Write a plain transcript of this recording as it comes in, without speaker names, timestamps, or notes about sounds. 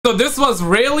So this was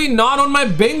really not on my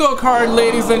bingo card,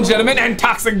 ladies and gentlemen, and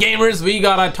toxic gamers, we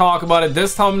gotta talk about it.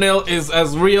 This thumbnail is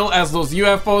as real as those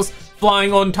UFOs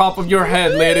flying on top of your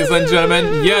head, ladies and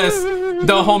gentlemen. Yes,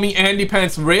 the homie Andy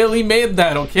Pants really made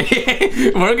that,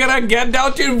 okay? We're gonna get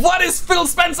down to what is Phil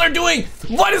Spencer doing?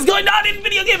 What is going on in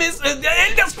video game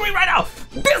industry right now?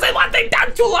 This is what they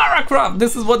done to Lara Croft.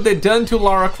 This is what they done to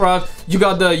Lara Croft. You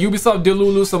got the Ubisoft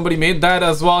Delulu, somebody made that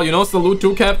as well. You know, salute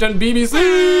to Captain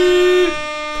BBC.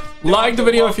 Like the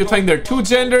video if you think there are 2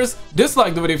 genders.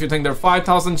 Dislike the video if you think there are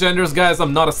 5,000 genders. Guys,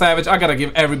 I'm not a savage. I gotta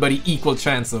give everybody equal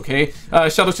chance, okay?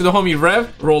 Shout out to the homie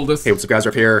Rev. Roll this. Hey, what's up, guys?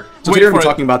 Rev here. So today we're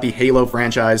talking about the Halo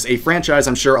franchise, a franchise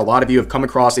I'm sure a lot of you have come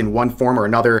across in one form or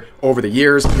another over the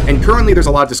years. And currently there's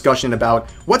a lot of discussion about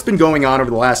what's been going on over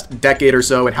the last decade or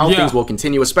so and how things will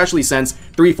continue, especially since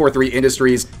 343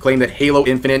 Industries claimed that Halo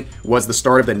Infinite was the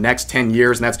start of the next 10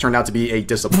 years, and that's turned out to be a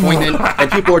disappointment.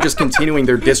 And people are just continuing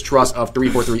their distrust of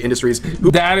 343 Industries.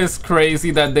 That is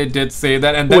crazy that they did say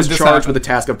that, and was charged with the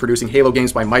task of producing Halo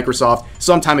games by Microsoft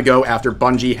some time ago after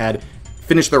Bungie had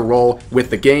finished their role with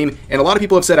the game. And a lot of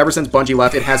people have said ever since Bungie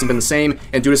left, it hasn't been the same,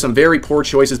 and due to some very poor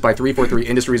choices by 343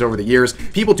 Industries over the years,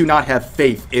 people do not have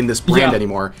faith in this brand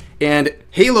anymore. And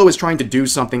Halo is trying to do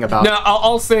something about it. Now,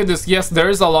 I'll say this. Yes, there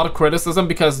is a lot of criticism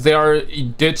because they are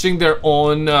ditching their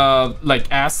own, like,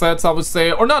 assets, I would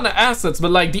say. Or not the assets,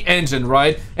 but, like, the engine,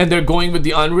 right? And they're going with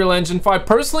the Unreal Engine 5.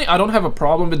 Personally, I don't have a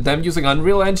problem with them using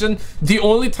Unreal Engine. The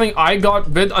only thing I got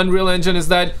with Unreal Engine is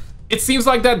that it seems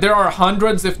like that there are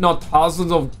hundreds, if not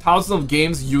thousands of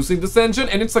games using this engine,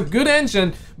 and it's a good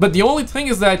engine, but the only thing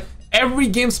is that every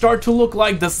game start to look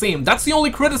like the same. That's the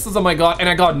only criticism I got, and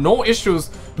I got no issues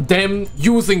them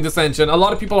using this engine. A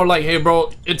lot of people are like, hey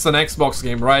bro, it's an Xbox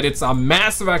game, right? It's a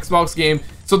massive Xbox game,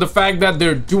 so the fact that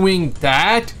they're doing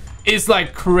that is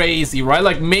like crazy, right?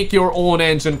 Like, make your own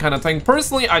engine kind of thing.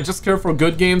 Personally, I just care for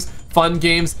good games, fun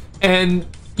games, and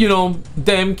you know,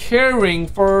 them caring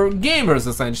for gamers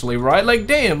essentially, right? Like,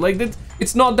 damn, like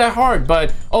it's not that hard.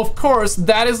 But of course,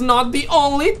 that is not the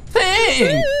only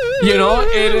thing, you know.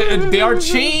 They are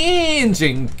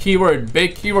changing. Keyword,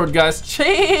 big keyword, guys.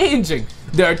 Changing.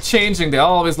 They're changing. They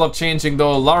always love changing,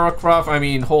 though. Lara Croft, I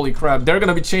mean, holy crap, they're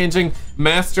gonna be changing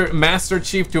Master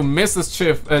Chief to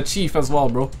Mrs. Chief as well,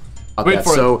 bro. Wait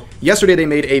for it. So yesterday they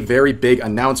made a very big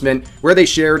announcement where they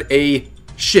shared a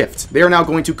shift. They are now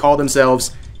going to call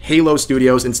themselves Halo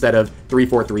Studios instead of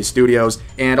 343 Studios,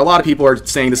 and a lot of people are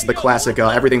saying this is the classic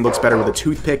everything looks better with a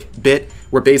toothpick bit,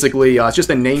 where basically it's just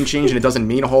a name change and it doesn't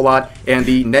mean a whole lot, and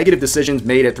the negative decisions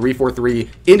made at 343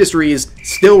 Industries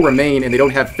still remain, and they don't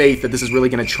have faith that this is really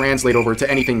going to translate over to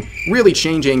anything really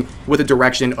changing with the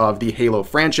direction of the Halo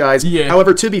franchise.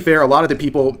 However, to be fair, a lot of the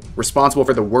people responsible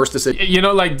for the worst decision, you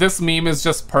know, like, this meme is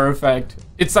just perfect.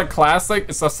 It's a classic,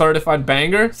 it's a certified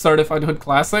banger, certified hood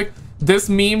classic. This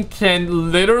meme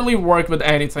can literally work with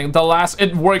anything.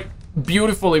 It worked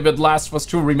beautifully with Last of Us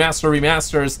 2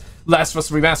 remasters, Last of Us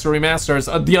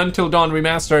remasters, the Until Dawn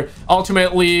remaster.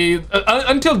 Ultimately,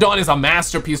 Until Dawn is a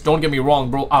masterpiece, don't get me wrong,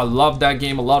 bro. I love that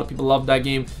game. A lot of people love that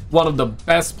game. One of the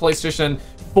best PlayStation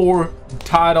 4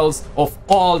 titles of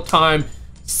all time.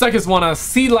 Seconds wanna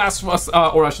see Last of Us,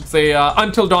 or I should say,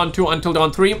 Until Dawn 2, Until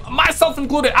Dawn 3, myself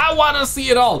included. I wanna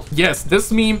see it all. Yes,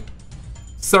 this meme,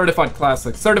 certified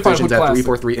classic, certified hood classic.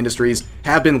 343 Industries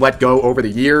have been let go over the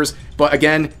years, but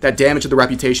again, that damage to the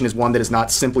reputation is one that is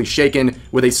not simply shaken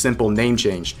with a simple name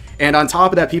change. And on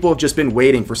top of that, people have just been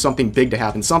waiting for something big to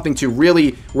happen, something to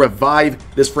really revive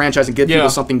this franchise and give people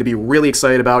something to be really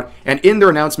excited about. And in their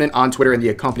announcement on Twitter and the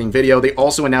accompanying video, they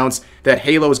also announced that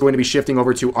Halo is going to be shifting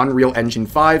over to Unreal Engine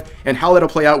 5, and how that'll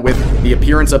play out with the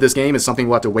appearance of this game is something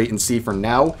we'll have to wait and see for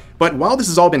now. But while this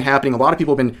has all been happening, a lot of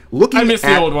people have been looking at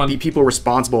the people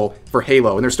responsible for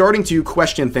Halo, and they're starting to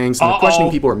question things, and they're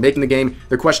questioning people who are making the game.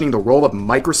 They're questioning the role of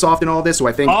Microsoft in all this, who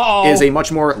I think is a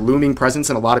much more looming presence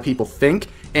than a lot of people think.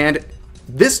 And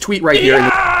this tweet right here...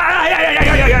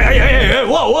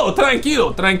 Whoa,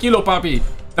 tranquilo, papi.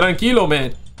 Tranquilo,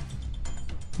 man.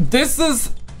 This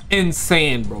is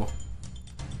insane, bro.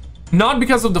 Not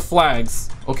because of the flags,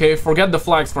 okay? Forget the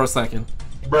flags for a second.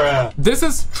 Bruh. This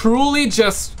is truly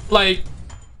just, like,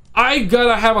 I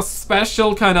gotta have a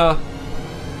special kind of...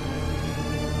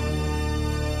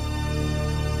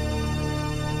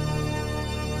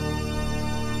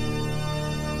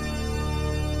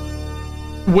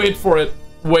 Wait for it.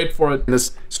 Wait for it.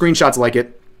 This screenshots like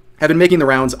it. have been making the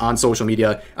rounds on social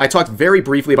media. I talked very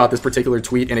briefly about this particular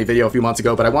tweet in a video a few months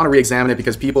ago, but I want to re-examine it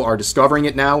because people are discovering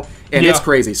it now, and it's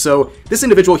crazy. So this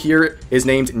individual here is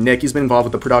named Nick. He's been involved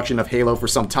with the production of Halo for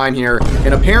some time here,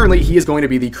 and apparently he is going to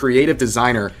be the creative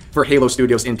designer for Halo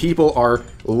Studios, and people are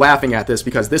laughing at this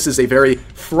because this is a very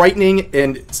frightening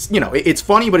and, you know, it's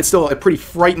funny, but it's still a pretty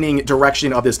frightening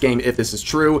direction of this game if this is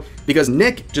true, because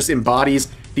Nick just embodies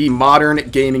the modern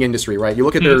gaming industry, right? You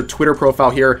look at their Twitter profile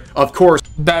here, of course.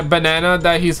 That banana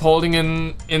that he's holding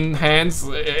in hands,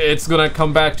 it's gonna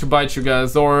come back to bite you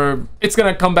guys, or it's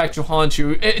gonna come back to haunt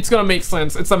you. It's gonna make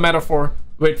sense. It's a metaphor.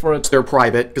 Wait for it. They're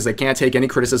private because they can't take any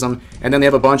criticism, and then they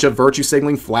have a bunch of virtue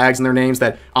signaling flags in their names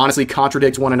that honestly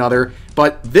contradict one another.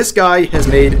 But this guy has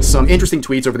made some interesting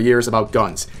tweets over the years about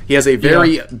guns. He has a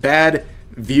very bad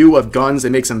view of guns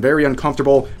that makes him very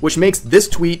uncomfortable, which makes this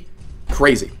tweet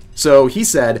crazy. So he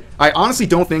said, I honestly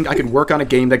don't think I could work on a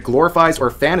game that glorifies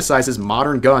or fantasizes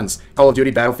modern guns. Call of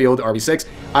Duty, Battlefield, RB6.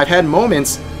 I've had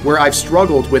moments where I've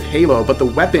struggled with Halo, but the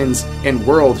weapons and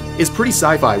world is pretty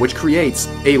sci-fi, which creates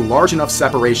a large enough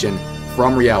separation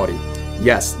from reality.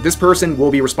 Yes, this person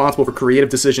will be responsible for creative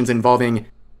decisions involving...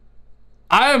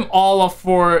 I am all up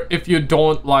for if you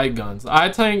don't like guns. I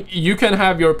think you can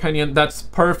have your opinion. That's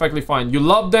perfectly fine. You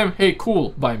love them, hey,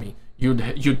 cool by me. You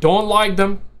don't like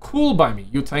them, cool by me.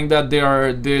 You think that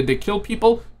they kill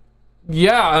people,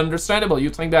 yeah, understandable.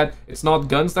 You think that it's not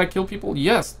guns that kill people,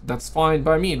 yes, that's fine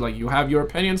by me. Like, you have your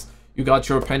opinions, you got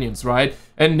your opinions, right?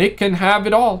 And Nick can have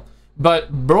it all,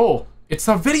 but bro, it's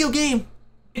a video game.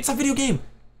 It's a video game.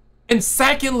 And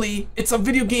secondly, it's a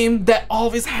video game that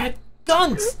always had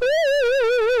guns.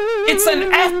 It's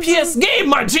an FPS game,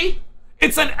 my G.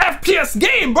 It's an FPS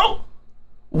game, bro.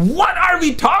 What are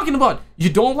we talking about? You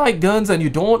don't like guns and you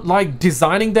don't like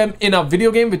designing them in a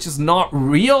video game which is not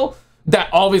real,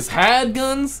 that always had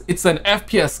guns. It's an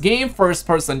FPS game,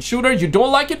 first-person shooter. You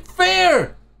don't like it?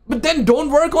 Fair. But then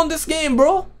don't work on this game,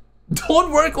 bro.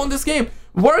 Don't work on this game.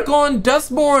 Work on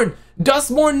Dustborn.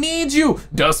 Dustborn needs you.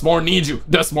 Dustborn needs you.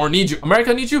 Dustborn needs you.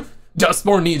 America needs you.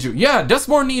 Dustborn needs you. Yeah,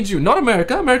 Dustborn needs you. Not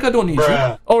America. America don't need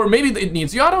you. Or maybe it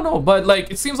needs you. I don't know. But like,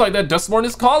 it seems like that Dustborn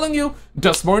is calling you.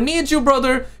 Dustborn needs you,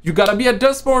 brother. You gotta be a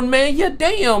Dustborn, man. Yeah,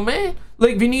 damn, man.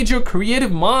 Like, we need your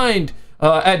creative mind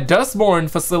at Dustborn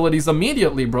facilities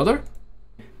immediately, brother.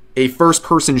 A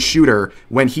first-person shooter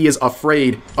when he is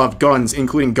afraid of guns,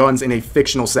 including guns in a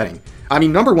fictional setting. I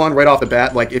mean, number one, right off the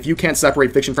bat, like, if you can't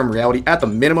separate fiction from reality, at the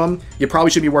minimum, you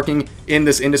probably should be working in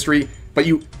this industry, but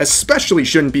you especially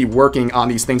shouldn't be working on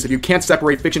these things if you can't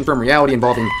separate fiction from reality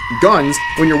involving guns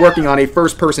when you're working on a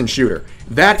first-person shooter.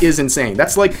 That is insane.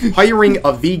 That's like hiring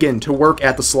a vegan to work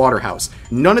at the slaughterhouse.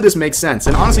 None of this makes sense,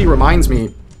 and honestly reminds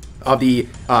me of the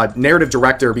narrative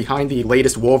director behind the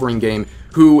latest Wolverine game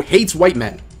who hates white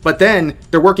men. But then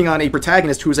they're working on a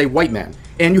protagonist who is a white man.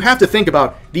 And you have to think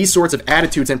about these sorts of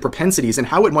attitudes and propensities and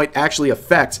how it might actually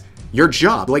affect your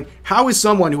job. Like, how is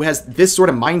someone who has this sort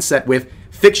of mindset with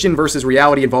fiction versus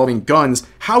reality involving guns,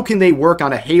 how can they work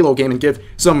on a Halo game and give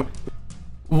some...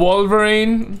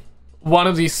 Wolverine, one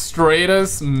of the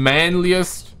straightest,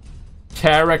 manliest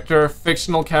character,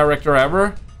 fictional character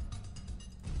ever,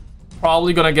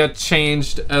 probably gonna get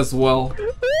changed as well.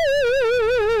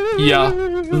 Yeah,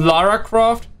 Lara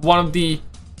Croft, one of the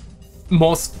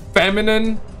most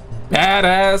feminine,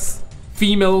 badass,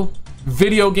 female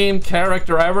video game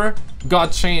character ever,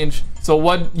 got changed. So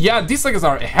what, yeah, these niggas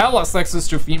are hella sexist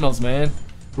to females, man.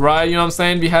 Right, you know what I'm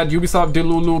saying? We had Ubisoft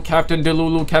Delulu,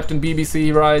 Captain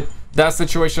BBC, right? That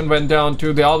situation went down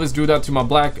too. They always do that to my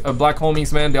black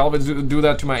homies, man. They always do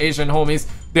that to my Asian homies.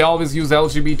 They always use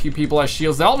LGBT people as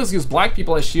shields. They always use black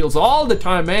people as shields all the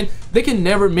time, man. They can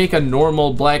never make a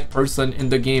normal black person in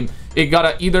the game. It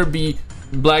gotta either be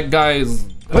black guys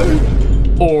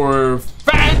or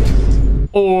fat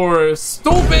or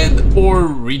stupid or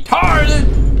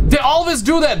retarded. They always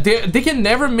do that. They can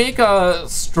never make a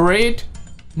straight,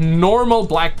 normal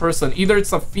black person. Either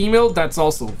it's a female that's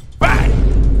also fat,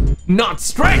 not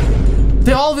straight.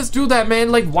 They always do that,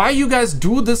 man. Like, why you guys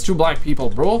do this to black people,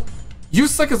 bro? You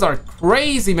suckers are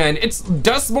crazy, man. It's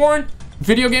Dustborn,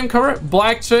 video game cover,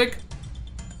 black chick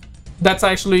that's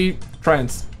actually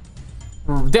trans.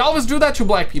 They always do that to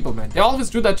black people, man. They always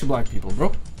do that to black people,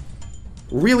 bro.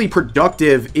 Really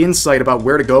productive insight about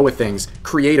where to go with things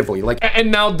creatively. Like,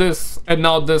 and now this,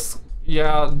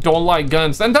 yeah, don't like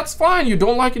guns. And that's fine. You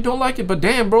don't like it, but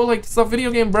damn, bro, like, it's a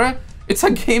video game, bruh. It's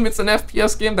a game, it's an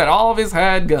FPS game that always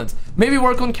had guns. Maybe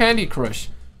work on Candy Crush.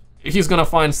 He's gonna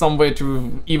find some way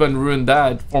to even ruin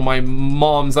that for my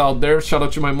moms out there. Shout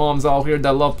out to my moms out here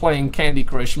that love playing Candy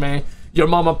Crush, man. Your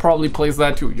mama probably plays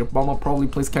that too. Your mama probably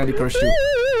plays Candy Crush too.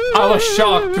 I was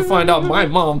shocked to find out my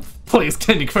mom plays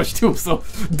Candy Crush too, so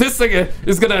this nigga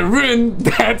is gonna ruin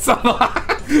that somehow.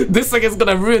 This nigga is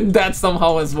gonna ruin that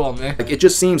somehow as well, man. Like, it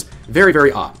just seems very,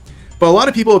 very odd. But a lot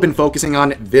of people have been focusing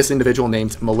on this individual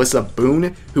named Melissa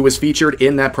Boone, who was featured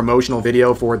in that promotional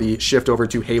video for the shift over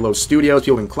to Halo Studios.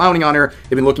 People have been clowning on her.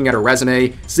 They've been looking at her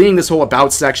resume, seeing this whole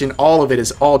about section. All of it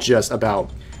is all just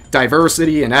about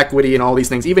diversity and equity and all these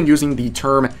things, even using the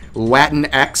term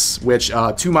Latinx, which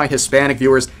to my Hispanic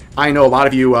viewers, I know a lot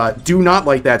of you do not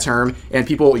like that term, and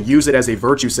people use it as a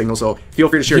virtue signal, so feel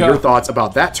free to share your thoughts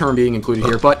about that term being included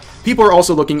here. But people are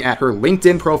also looking at her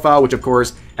LinkedIn profile, which of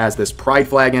course has this pride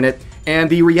flag in it, and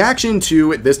the reaction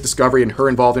to this discovery and her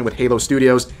involvement with Halo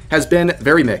Studios has been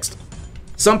very mixed.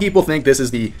 Some people think this is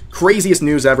the craziest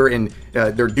news ever, and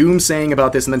they're doomsaying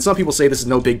about this, and then some people say this is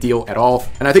no big deal at all,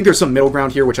 and I think there's some middle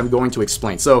ground here, which I'm going to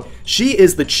explain. So, she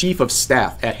is the chief of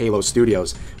staff at Halo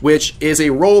Studios, which is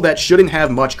a role that shouldn't have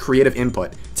much creative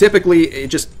input. Typically, it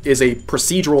just is a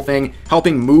procedural thing,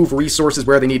 helping move resources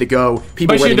where they need to go,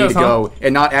 people where they need to go,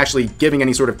 and not actually giving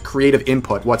any sort of creative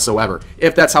input whatsoever,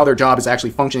 if that's how their job is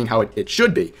actually functioning how it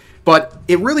should be. But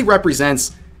it really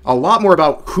represents a lot more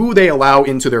about who they allow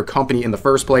into their company in the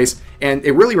first place, and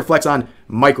it really reflects on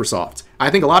Microsoft. I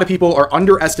think a lot of people are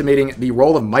underestimating the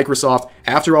role of Microsoft.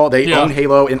 After all, they own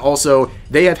Halo, and also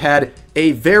they have had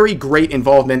a very great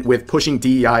involvement with pushing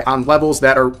DEI on levels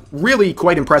that are really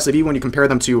quite impressive, even when you compare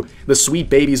them to the Sweet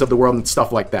Babies of the world and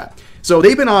stuff like that. So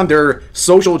they've been on their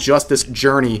social justice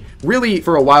journey really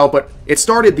for a while, but it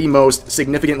started the most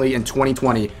significantly in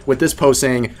 2020 with this post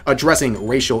saying, addressing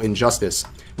racial injustice,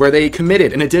 where they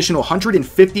committed an additional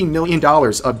 $150 million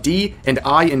of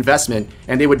D&I investment,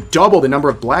 and they would double the number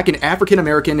of Black and African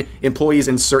American employees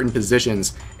in certain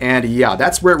positions. And yeah,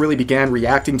 that's where it really began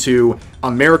reacting to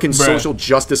American social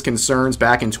justice concerns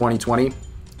back in 2020.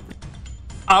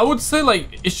 I would say,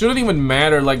 like, it shouldn't even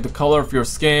matter, like, the color of your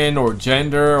skin or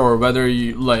gender or whether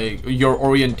you, like, your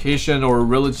orientation or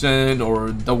religion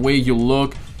or the way you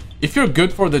look. If you're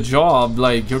good for the job,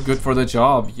 like, you're good for the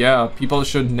job. Yeah, people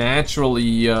should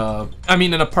naturally, I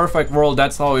mean, in a perfect world,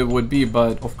 that's how it would be,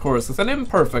 but of course, it's an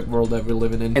imperfect world that we're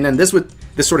living in. And then this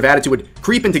sort of attitude would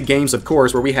creep into games, of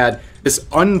course, where we had this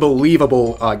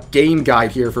unbelievable game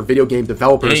guide here for video game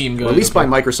developers, released by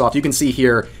Microsoft. You can see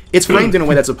here, it's framed in a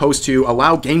way that's supposed to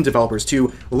allow game developers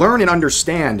to learn and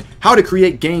understand how to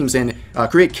create games and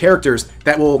create characters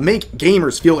that will make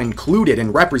gamers feel included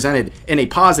and represented in a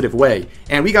positive way.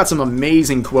 And we got some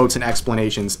amazing quotes and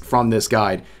explanations from this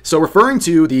guide. So referring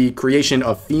to the creation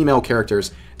of female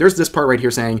characters, there's this part right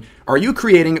here saying, are you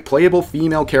creating playable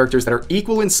female characters that are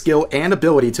equal in skill and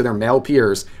ability to their male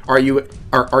peers? Are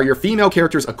your female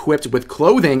characters equipped with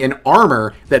clothing and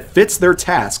armor that fits their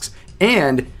tasks?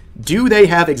 And do they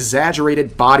have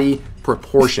exaggerated body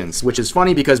proportions? Which is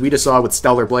funny because we just saw with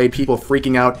Stellar Blade people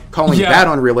freaking out, calling that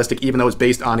unrealistic, even though it's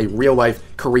based on a real-life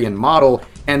Korean model.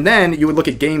 And then you would look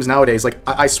at games nowadays, like,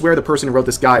 I swear the person who wrote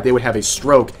this guide, they would have a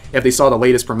stroke if they saw the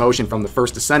latest promotion from the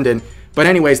First Descendant. But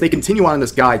anyways, they continue on in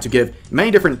this guide to give many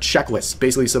different checklists,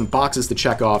 basically some boxes to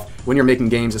check off when you're making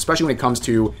games, especially when it comes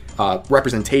to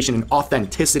representation and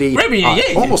authenticity,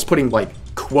 almost putting, like,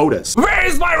 quotas. Where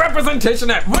is my representation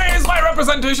at? Where is my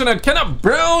representation at? Can a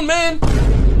brown man?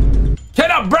 Can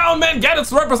a brown man get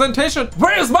its representation?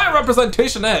 Where is my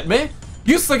representation at, man?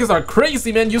 You suckers are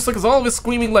crazy, man. You suckers always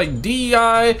screaming like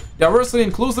DEI, diversity,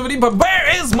 inclusivity, but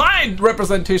where is my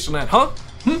representation at, huh?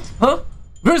 Huh?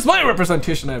 Where's my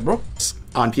representation at, bro?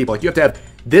 On people, like, you have to have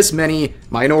this many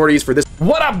minorities for this.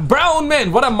 What a brown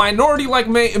man, what a minority like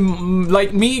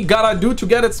me gotta do to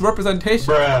get its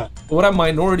representation? Bruh. What a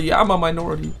minority, I'm a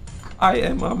minority. I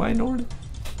am a minority.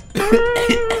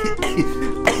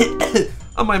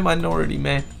 I'm a minority,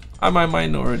 man. I'm a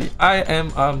minority. I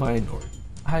am a minority.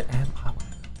 I am a minority.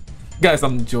 Guys,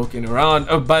 I'm joking around,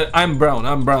 but I'm brown.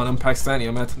 I'm Pakistani.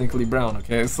 I'm ethnically brown,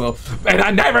 okay? So, and I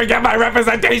never get my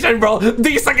representation, bro.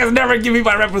 These suckers never give me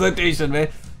my representation, man.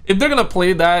 If they're gonna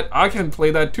play that, I can play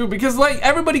that too, because, like,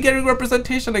 everybody getting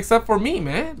representation except for me,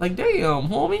 man. Like, damn,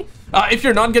 homie. If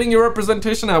you're not getting your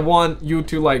representation, I want you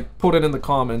to, like, put it in the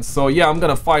comments. So yeah, I'm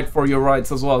gonna fight for your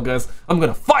rights as well, guys. I'm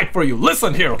gonna fight for you.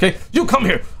 Listen here, okay? You come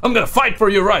here. I'm gonna fight for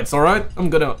your rights, all right? We're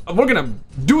gonna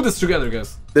do this together,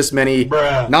 guys. This many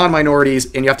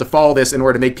non-minorities, and you have to follow this in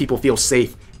order to make people feel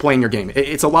safe playing your game.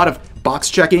 It's a lot of box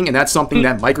checking, and that's something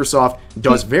that Microsoft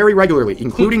does very regularly,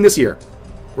 including this year,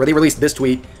 where they released this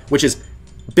tweet, which is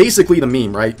basically the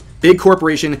meme, right? Big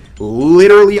corporation,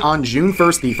 literally on June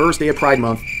 1st, the first day of Pride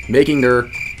Month, making their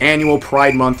annual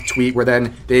Pride Month tweet, where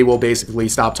then they will basically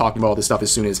stop talking about all this stuff as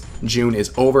soon as June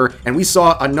is over. And we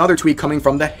saw another tweet coming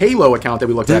from the Halo account that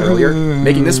we looked at earlier,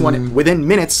 making this one within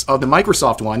minutes of the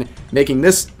Microsoft one, making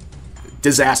this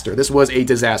disaster. This was a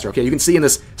disaster. Okay, you can see in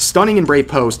this stunning and brave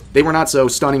post, they were not so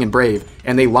stunning and brave,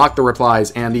 and they locked the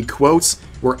replies, and the quotes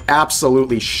were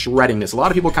absolutely shredding this. A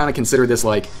lot of people kind of consider this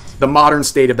like the modern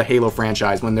state of the Halo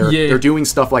franchise. When they're doing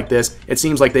stuff like this, it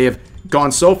seems like they have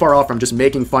gone so far off from just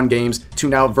making fun games to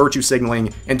now virtue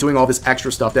signaling and doing all this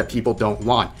extra stuff that people don't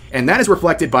want. And that is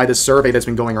reflected by this survey that's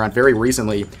been going around very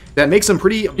recently that makes some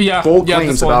pretty bold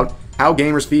claims about how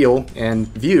gamers feel and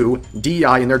view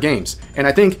DEI in their games. And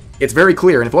I think it's very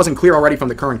clear, and if it wasn't clear already from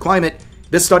the current climate,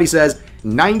 this study says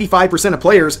 95% of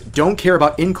players don't care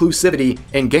about inclusivity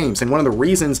in games, and one of the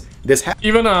reasons this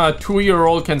even a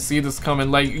 2-year-old can see this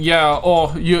coming. Like,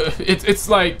 it's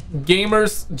like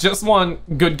gamers just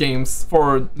want good games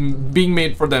for being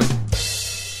made for them.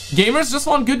 Gamers just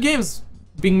want good games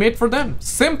being made for them.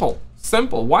 Simple.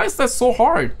 Why is that so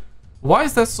hard? Why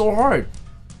is that so hard?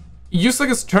 You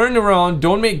suckers turn around,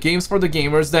 don't make games for the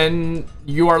gamers, then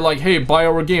you are like, hey, buy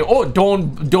our game. Oh,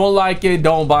 don't like it,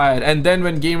 don't buy it. And then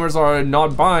when gamers are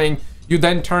not buying, you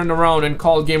then turn around and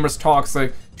call gamers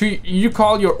toxic. You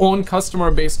call your own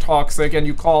customer base toxic, and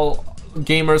you call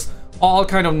gamers all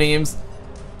kind of names.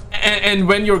 And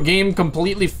when your game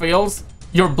completely fails,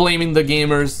 you're blaming the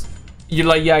gamers. You're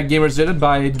like, yeah, gamers didn't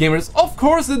buy it. Gamers, of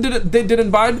course they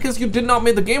didn't buy it because you did not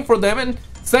make the game for them. And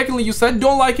secondly, you said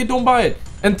don't like it, don't buy it.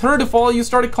 And third of all, you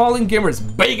started calling gamers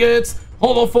bigots,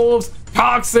 homophobes,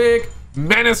 toxic,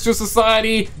 menace to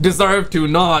society, deserve to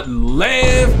not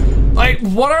live. Like,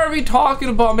 what are we talking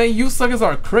about, man? You suckers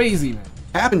are crazy, man.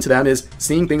 Happened to them is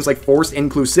seeing things like forced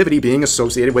inclusivity being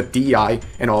associated with DEI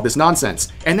and all this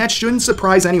nonsense. And that shouldn't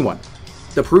surprise anyone.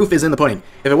 The proof is in the pudding.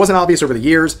 If it wasn't obvious over the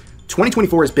years,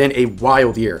 2024 has been a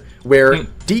wild year where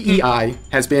DEI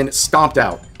has been stomped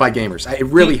out by gamers. It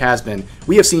really has been.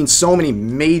 We have seen so many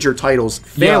major titles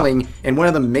failing, and one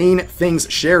of the main things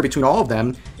shared between all of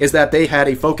them is that they had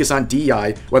a focus on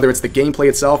DEI, whether it's the gameplay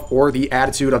itself or the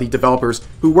attitude of the developers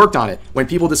who worked on it. When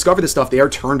people discover this stuff, they are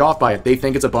turned off by it. They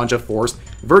think it's a bunch of forced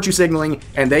virtue signaling,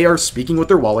 and they are speaking with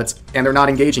their wallets, and they're not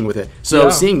engaging with it. So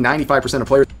seeing 95% of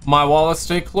players... My wallets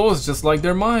stay closed just like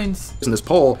their minds. ...in this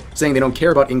poll saying they don't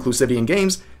care about inclusivity in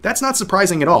games, that's not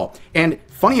surprising at all. And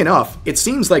funny enough, it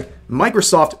seems like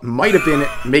Microsoft might have been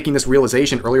making this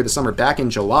realization earlier this summer, back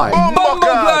in July. Oh my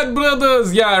God,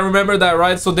 brothers! Yeah, I remember that,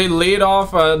 right? So they laid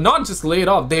off, not just laid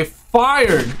off, they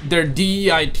fired their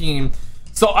DEI team.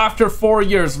 So after 4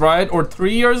 years, right, or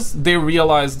 3 years, they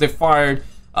realized they fired.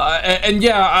 And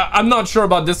yeah, I'm not sure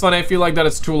about this one. I feel like that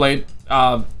it's too late.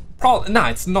 Probably, nah,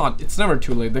 it's not. It's never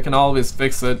too late. They can always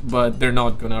fix it, but they're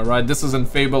not gonna, right? This isn't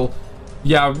Fable.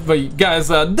 Yeah, but guys,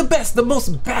 the best, the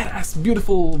most badass,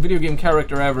 beautiful video game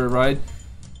character ever, right?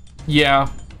 Yeah,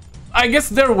 I guess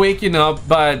they're waking up,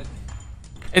 but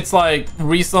it's like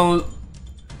recently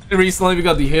we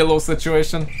got the Halo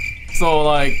situation, so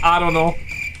like, I don't know.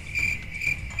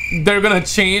 They're gonna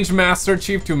change Master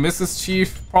Chief to Mrs.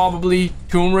 Chief, probably.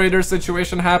 Tomb Raider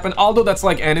situation happened, although that's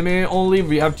like anime only.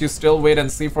 We have to still wait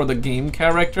and see for the game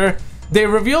character. They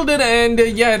revealed it, and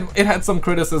yeah, it had some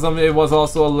criticism. It was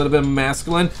also a little bit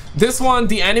masculine. This one,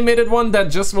 the animated one that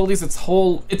just released, it's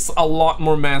a lot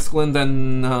more masculine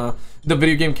than the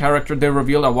video game character they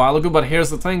revealed a while ago. But here's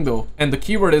the thing though, and the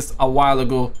keyword is a while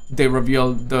ago they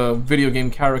revealed the video game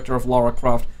character of Lara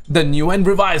Croft, the new and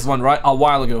revised one, right? A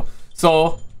while ago.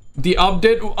 So the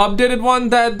updated one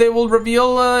that they will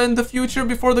reveal in the future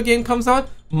before the game comes out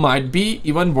might be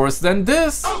even worse than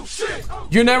this. Oh, shit. Oh.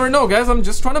 You never know, guys. I'm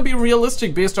just trying to be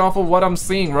realistic based off of what I'm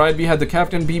seeing, right? We had the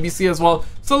Captain BBC as well.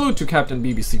 Salute to Captain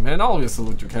BBC, man. Always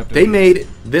salute to Captain They BBC. made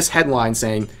this headline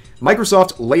saying,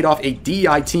 Microsoft laid off a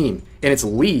DEI team, and its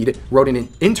lead wrote in an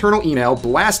internal email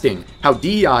blasting how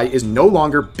DEI is no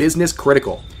longer business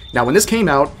critical. Now, when this came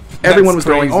out, everyone was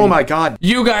going, oh my God.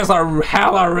 You guys are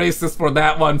hella racist for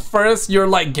that one. First, you're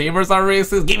like, gamers are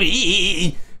racist. Give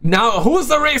me. Now, who's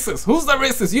the racist? Who's the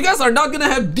racist? You guys are not gonna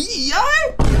have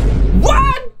DEI?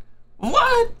 What?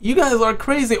 What? You guys are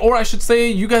crazy. Or I should say,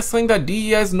 you guys think that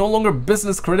DEI is no longer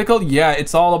business critical? Yeah,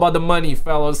 it's all about the money,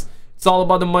 fellas. It's all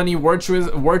about the money,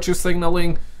 virtue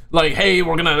signaling. Like, hey,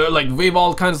 we're gonna like wave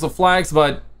all kinds of flags,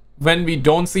 but when we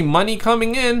don't see money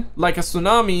coming in like a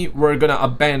tsunami, we're gonna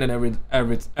abandon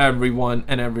everyone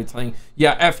and everything.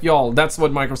 Yeah, F y'all. That's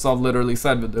what Microsoft literally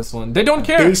said with this one. They don't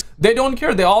care. They don't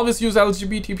care. They always use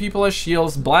LGBT people as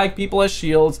shields, black people as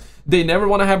shields. They never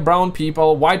want to have brown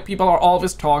people. White people are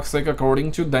always toxic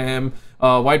according to them.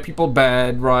 white people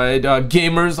bad, right?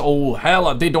 Gamers, oh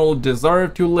hell, they don't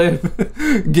deserve to live.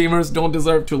 Gamers don't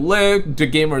deserve to live. The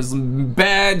gamers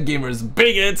bad, gamers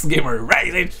bigots, gamer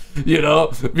racist. You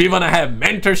know, we want to have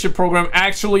mentorship program.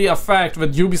 Actually, a fact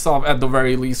with Ubisoft at the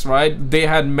very least, right? They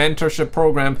had mentorship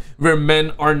program where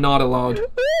men are not allowed.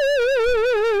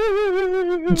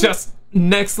 Just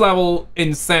next level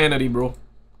insanity, bro.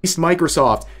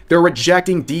 Microsoft, they're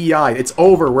rejecting DEI. It's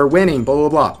over. We're winning. Blah blah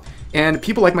blah. And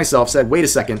people like myself said, wait a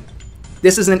second,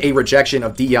 this isn't a rejection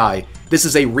of DEI. This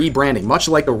is a rebranding. Much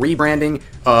like the rebranding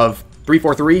of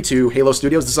 343 to Halo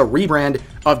Studios, this is a rebrand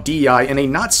of DEI in a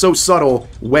not so subtle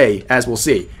way, as we'll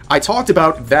see. I talked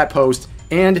about that post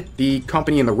and the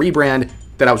company and the rebrand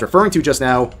that I was referring to just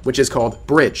now, which is called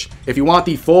Bridge. If you want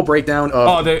the full breakdown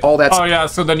of all that... Oh yeah,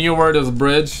 so the new word is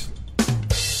bridge.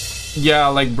 Yeah,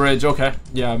 like bridge, okay.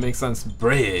 Yeah, it makes sense.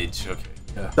 Bridge, okay.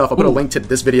 Yeah. Stuff. I'll put a link to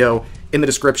this video in the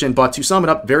description, but to sum it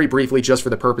up very briefly just for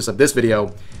the purpose of this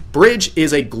video, Bridge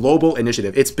is a global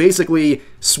initiative. It's basically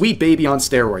Sweet Baby on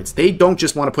steroids. They don't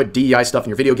just want to put DEI stuff in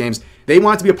your video games, they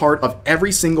want it to be a part of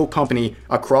every single company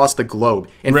across the globe.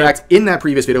 In fact, in that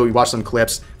previous video, we watched some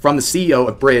clips from the CEO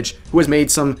of Bridge, who has made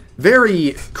some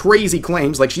very crazy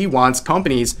claims, like she wants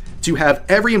companies to have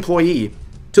every employee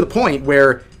to the point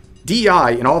where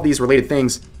DEI and all these related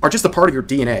things are just a part of your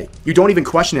DNA. You don't even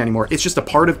question it anymore. It's just a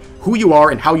part of who you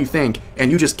are and how you think,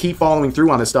 and you just keep following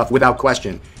through on this stuff without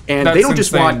question. And they don't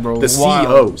just want the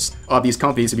CEOs of these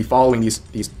companies to be following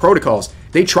these protocols.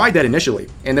 They tried that initially,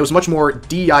 and there was much more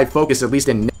DEI focus, at least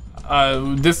in...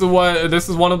 this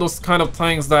is one of those kind of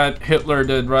things that Hitler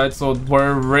did, right? So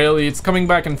we're really, it's coming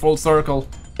back in full circle.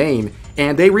 And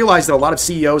they realized that a lot of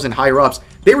CEOs and higher-ups,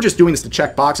 they were just doing this to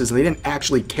check boxes, and they didn't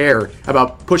actually care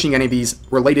about pushing any of these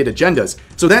related agendas.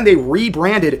 So then they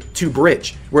rebranded to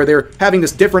Bridge, where they're having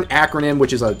this different acronym,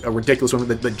 which is a ridiculous one.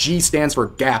 The G stands for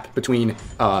gap between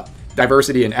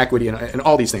diversity and equity and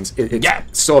all these things.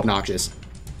 It's so obnoxious.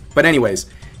 But anyways,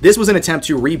 this was an attempt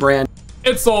to rebrand.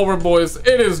 It's over, boys.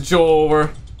 It is Joe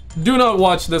over. Do not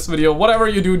watch this video. Whatever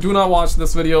you do, do not watch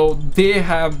this video. They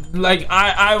have, like,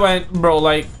 I went, bro,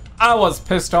 like, I was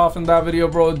pissed off in that video,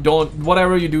 bro.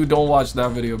 Whatever you do, don't watch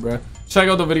that video, bro. Check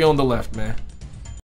out the video on the left, man.